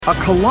A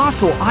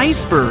colossal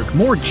iceberg,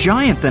 more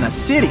giant than a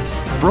city,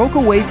 broke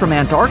away from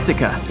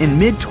Antarctica in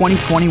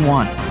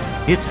mid-2021.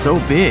 It's so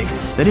big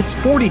that it's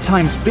 40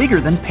 times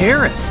bigger than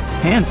Paris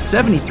and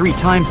 73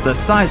 times the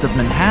size of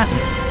Manhattan.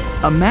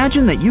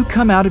 Imagine that you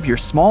come out of your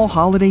small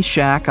holiday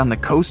shack on the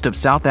coast of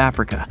South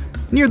Africa,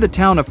 near the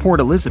town of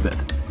Port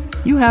Elizabeth.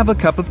 You have a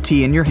cup of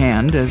tea in your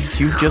hand as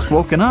you've just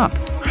woken up.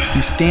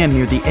 You stand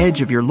near the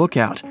edge of your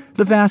lookout,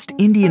 the vast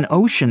Indian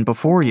Ocean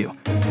before you.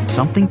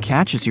 Something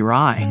catches your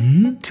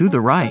eye. To the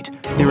right,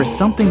 there is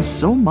something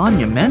so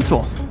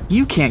monumental,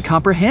 you can't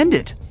comprehend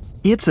it.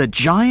 It's a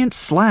giant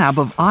slab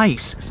of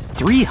ice,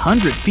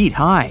 300 feet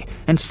high,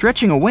 and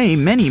stretching away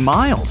many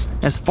miles,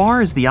 as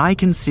far as the eye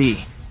can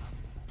see.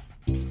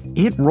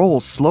 It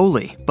rolls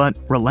slowly, but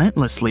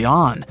relentlessly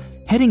on,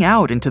 heading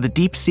out into the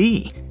deep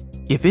sea.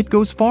 If it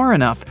goes far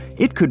enough,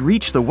 it could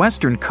reach the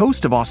western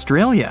coast of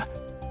Australia.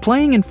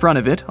 Playing in front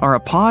of it are a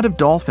pod of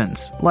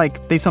dolphins,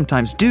 like they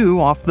sometimes do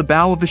off the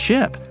bow of a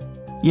ship.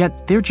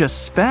 Yet they're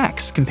just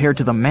specks compared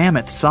to the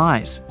mammoth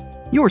size.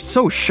 You're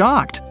so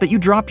shocked that you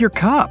drop your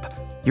cup.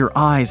 Your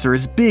eyes are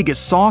as big as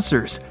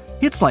saucers.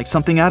 It's like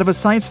something out of a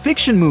science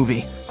fiction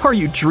movie. Are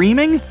you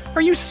dreaming?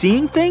 Are you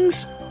seeing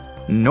things?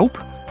 Nope.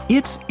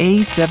 It's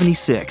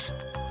A76.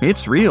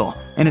 It's real,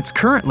 and it's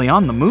currently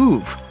on the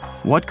move.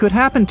 What could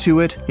happen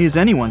to it is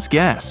anyone's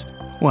guess.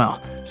 Well,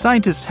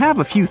 scientists have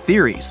a few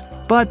theories,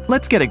 but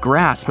let's get a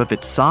grasp of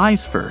its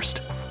size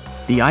first.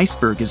 The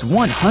iceberg is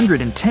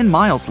 110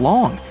 miles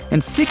long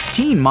and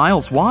 16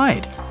 miles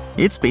wide.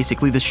 It's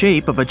basically the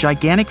shape of a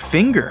gigantic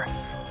finger.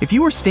 If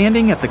you were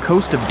standing at the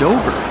coast of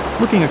Dover,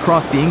 looking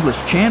across the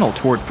English Channel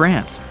toward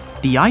France,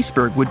 the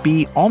iceberg would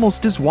be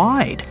almost as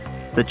wide.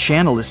 The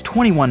channel is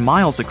 21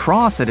 miles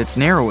across at its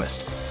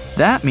narrowest.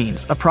 That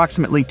means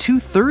approximately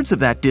 2/3 of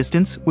that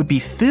distance would be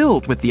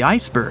filled with the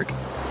iceberg.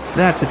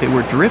 That's if it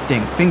were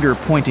drifting, finger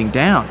pointing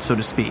down, so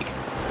to speak.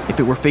 If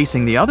it were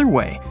facing the other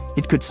way,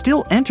 it could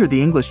still enter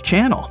the English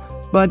Channel,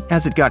 but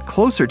as it got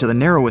closer to the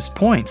narrowest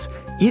points,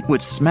 it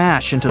would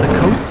smash into the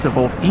coasts of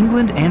both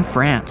England and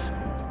France.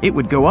 It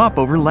would go up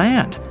over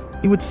land.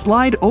 It would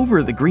slide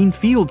over the green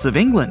fields of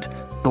England,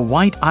 the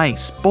white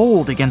ice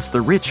bold against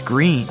the rich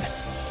green.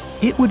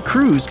 It would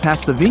cruise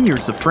past the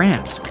vineyards of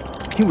France.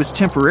 It was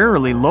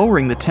temporarily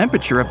lowering the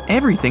temperature of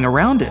everything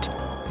around it.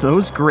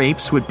 Those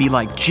grapes would be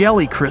like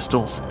jelly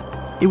crystals.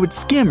 It would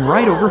skim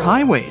right over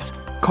highways,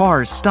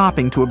 cars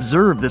stopping to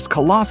observe this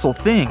colossal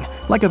thing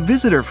like a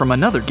visitor from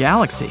another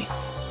galaxy.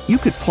 You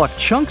could pluck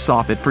chunks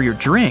off it for your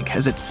drink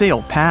as it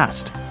sailed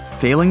past.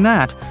 Failing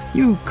that,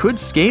 you could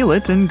scale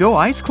it and go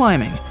ice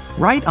climbing,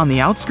 right on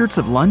the outskirts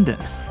of London.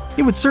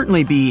 It would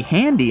certainly be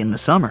handy in the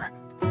summer.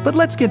 But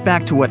let's get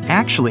back to what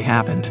actually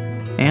happened,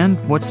 and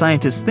what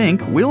scientists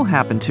think will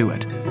happen to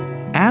it.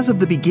 As of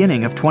the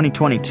beginning of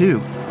 2022,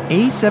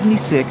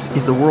 A76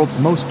 is the world's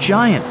most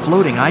giant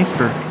floating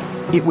iceberg.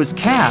 It was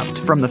calved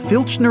from the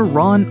Filchner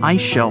Ronne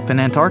ice shelf in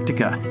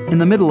Antarctica in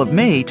the middle of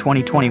May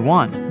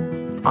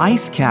 2021.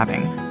 Ice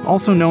calving,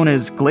 also known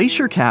as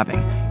glacier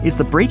calving, is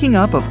the breaking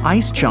up of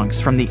ice chunks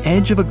from the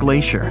edge of a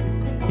glacier.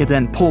 It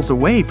then pulls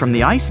away from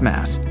the ice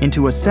mass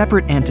into a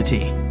separate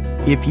entity.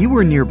 If you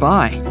were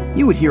nearby,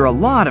 you would hear a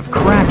lot of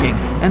cracking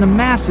and a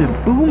massive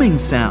booming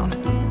sound.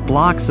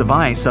 Blocks of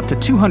ice up to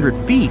 200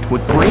 feet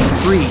would break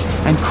free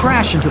and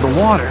crash into the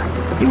water.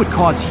 It would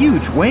cause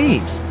huge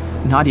waves.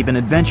 Not even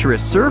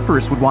adventurous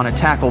surfers would want to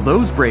tackle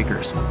those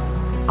breakers.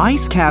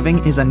 Ice calving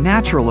is a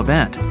natural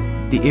event.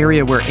 The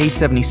area where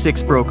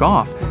A76 broke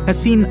off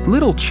has seen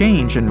little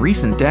change in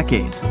recent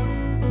decades.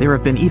 There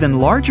have been even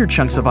larger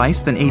chunks of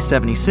ice than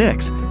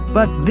A76,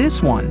 but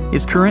this one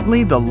is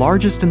currently the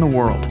largest in the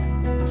world.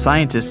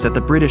 Scientists at the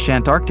British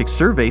Antarctic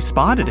Survey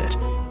spotted it.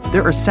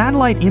 There are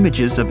satellite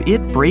images of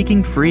it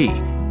breaking free,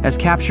 as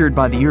captured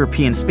by the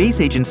European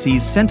Space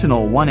Agency's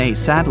Sentinel-1A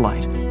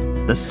satellite.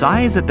 The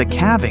size at the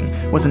calving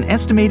was an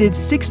estimated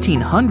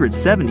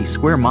 1,670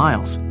 square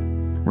miles.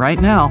 Right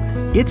now,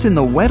 it's in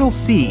the Weddell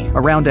Sea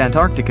around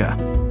Antarctica.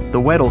 The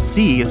Weddell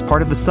Sea is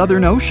part of the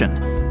Southern Ocean.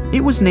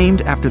 It was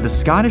named after the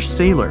Scottish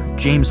sailor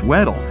James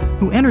Weddell,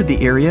 who entered the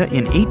area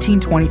in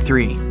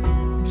 1823.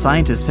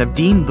 Scientists have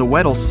deemed the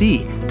Weddell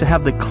Sea to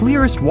have the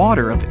clearest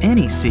water of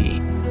any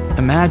sea.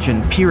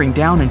 Imagine peering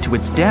down into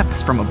its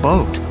depths from a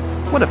boat.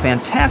 What a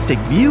fantastic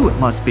view it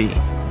must be.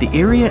 The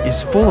area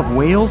is full of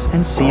whales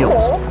and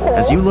seals.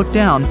 As you look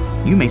down,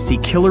 you may see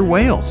killer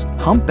whales,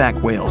 humpback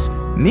whales,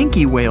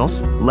 minke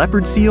whales,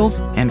 leopard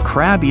seals, and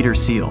crab-eater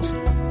seals.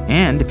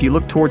 And if you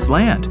look towards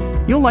land,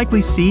 you'll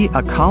likely see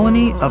a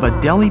colony of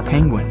Adelie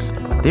penguins.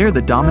 They're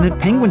the dominant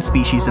penguin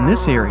species in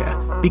this area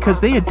because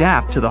they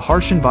adapt to the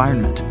harsh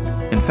environment.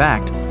 In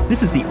fact,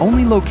 this is the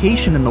only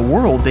location in the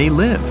world they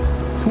live.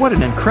 What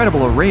an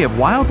incredible array of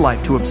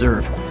wildlife to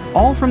observe,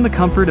 all from the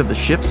comfort of the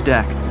ship's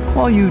deck,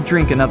 while you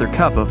drink another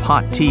cup of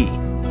hot tea.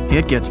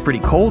 It gets pretty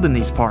cold in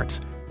these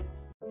parts.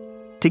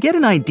 To get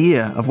an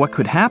idea of what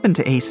could happen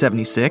to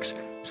A76,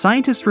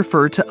 scientists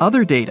refer to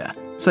other data,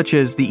 such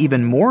as the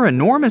even more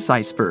enormous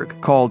iceberg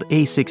called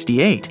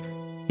A68.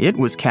 It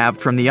was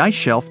calved from the ice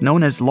shelf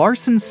known as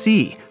Larsen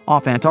C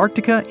off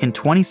Antarctica in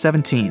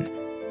 2017.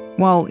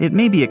 While it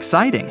may be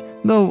exciting,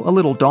 though a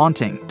little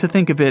daunting, to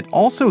think of it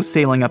also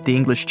sailing up the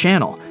English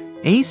Channel,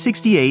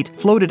 A68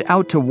 floated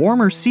out to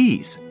warmer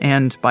seas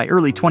and, by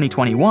early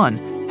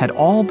 2021, had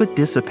all but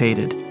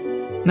dissipated.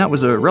 That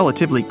was a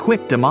relatively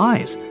quick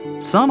demise.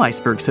 Some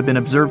icebergs have been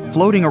observed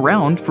floating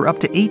around for up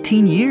to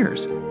 18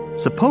 years.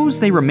 Suppose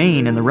they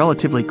remain in the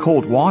relatively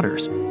cold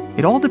waters.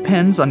 It all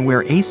depends on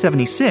where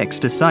A76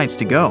 decides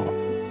to go.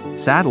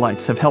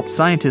 Satellites have helped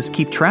scientists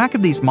keep track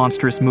of these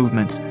monstrous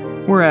movements,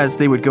 whereas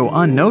they would go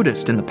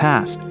unnoticed in the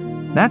past.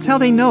 That's how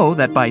they know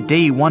that by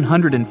day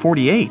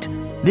 148,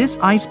 this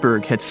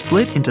iceberg had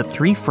split into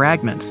 3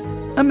 fragments,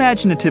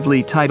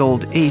 imaginatively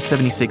titled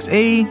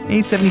A76A,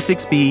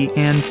 A76B,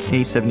 and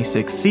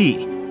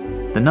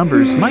A76C. The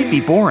numbers might be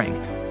boring,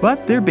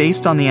 but they're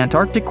based on the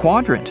Antarctic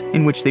quadrant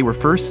in which they were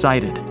first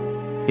sighted.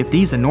 If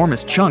these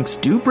enormous chunks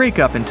do break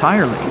up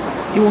entirely,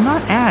 it will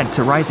not add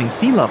to rising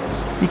sea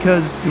levels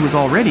because it was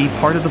already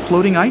part of the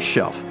floating ice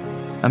shelf.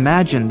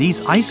 Imagine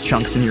these ice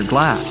chunks in your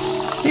glass.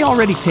 They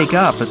already take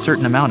up a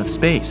certain amount of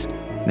space.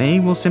 They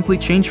will simply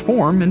change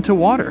form into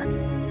water.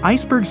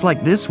 Icebergs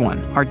like this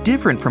one are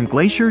different from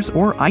glaciers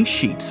or ice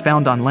sheets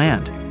found on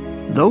land.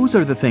 Those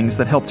are the things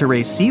that help to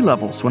raise sea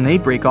levels when they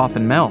break off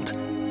and melt.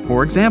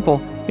 For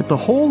example, if the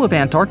whole of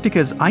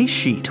Antarctica's ice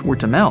sheet were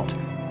to melt,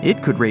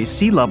 it could raise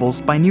sea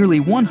levels by nearly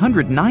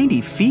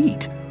 190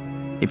 feet.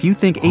 If you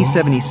think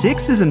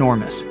A76 is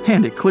enormous,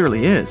 and it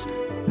clearly is,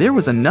 there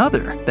was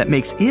another that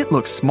makes it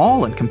look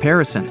small in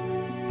comparison.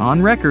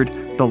 On record,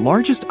 the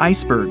largest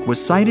iceberg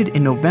was sighted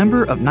in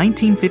November of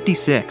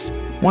 1956,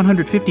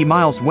 150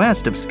 miles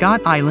west of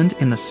Scott Island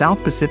in the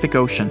South Pacific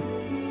Ocean.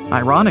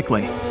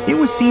 Ironically, it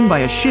was seen by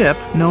a ship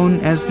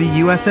known as the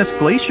USS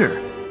Glacier.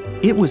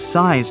 It was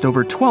sized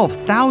over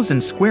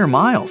 12,000 square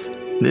miles.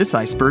 This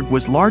iceberg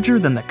was larger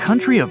than the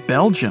country of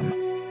Belgium.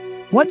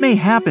 What may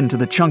happen to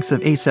the chunks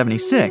of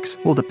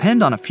A76 will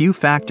depend on a few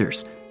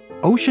factors.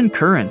 Ocean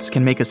currents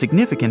can make a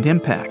significant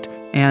impact,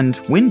 and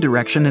wind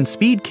direction and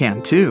speed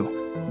can too.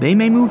 They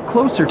may move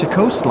closer to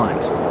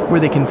coastlines, where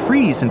they can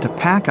freeze into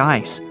pack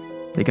ice.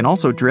 They can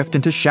also drift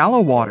into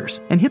shallow waters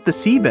and hit the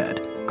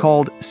seabed,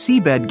 called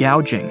seabed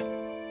gouging.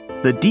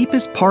 The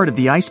deepest part of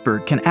the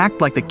iceberg can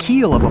act like the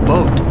keel of a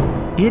boat.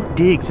 It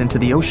digs into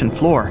the ocean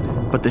floor,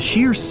 but the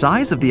sheer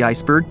size of the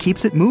iceberg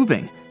keeps it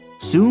moving.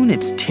 Soon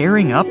it's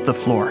tearing up the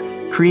floor,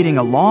 creating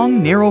a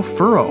long, narrow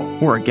furrow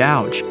or a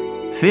gouge.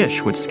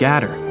 Fish would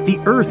scatter, the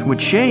earth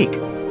would shake,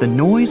 the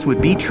noise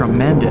would be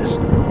tremendous.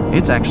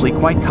 It's actually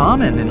quite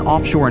common in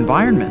offshore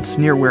environments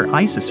near where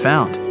ice is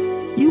found.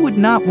 You would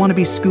not want to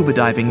be scuba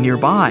diving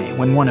nearby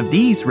when one of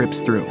these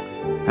rips through.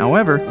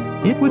 However,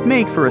 it would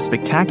make for a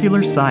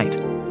spectacular sight.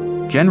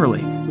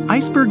 Generally,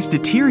 icebergs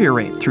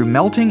deteriorate through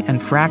melting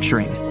and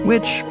fracturing,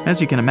 which, as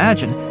you can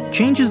imagine,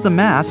 changes the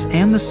mass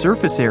and the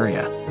surface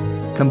area.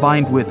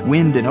 Combined with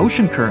wind and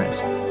ocean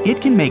currents,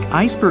 it can make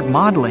iceberg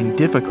modeling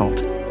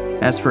difficult.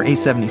 As for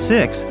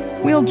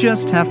A76, we'll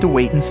just have to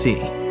wait and see.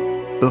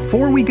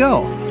 Before we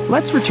go,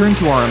 let's return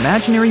to our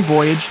imaginary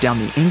voyage down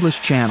the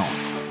English Channel.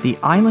 The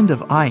island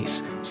of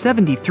ice,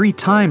 73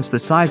 times the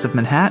size of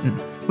Manhattan,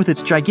 with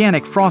its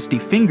gigantic frosty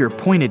finger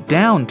pointed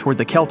down toward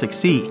the Celtic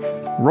Sea,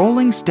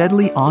 rolling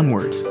steadily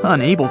onwards,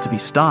 unable to be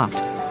stopped.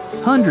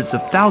 Hundreds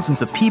of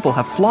thousands of people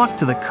have flocked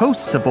to the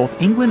coasts of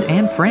both England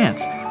and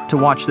France to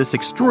watch this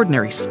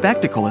extraordinary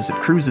spectacle as it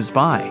cruises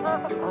by.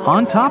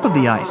 On top of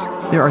the ice,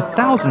 there are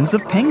thousands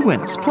of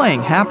penguins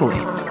playing happily.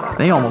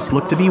 They almost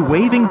look to be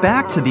waving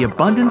back to the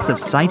abundance of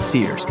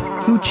sightseers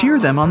who cheer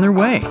them on their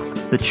way,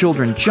 the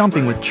children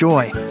jumping with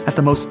joy at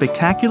the most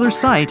spectacular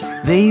sight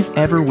they've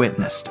ever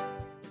witnessed.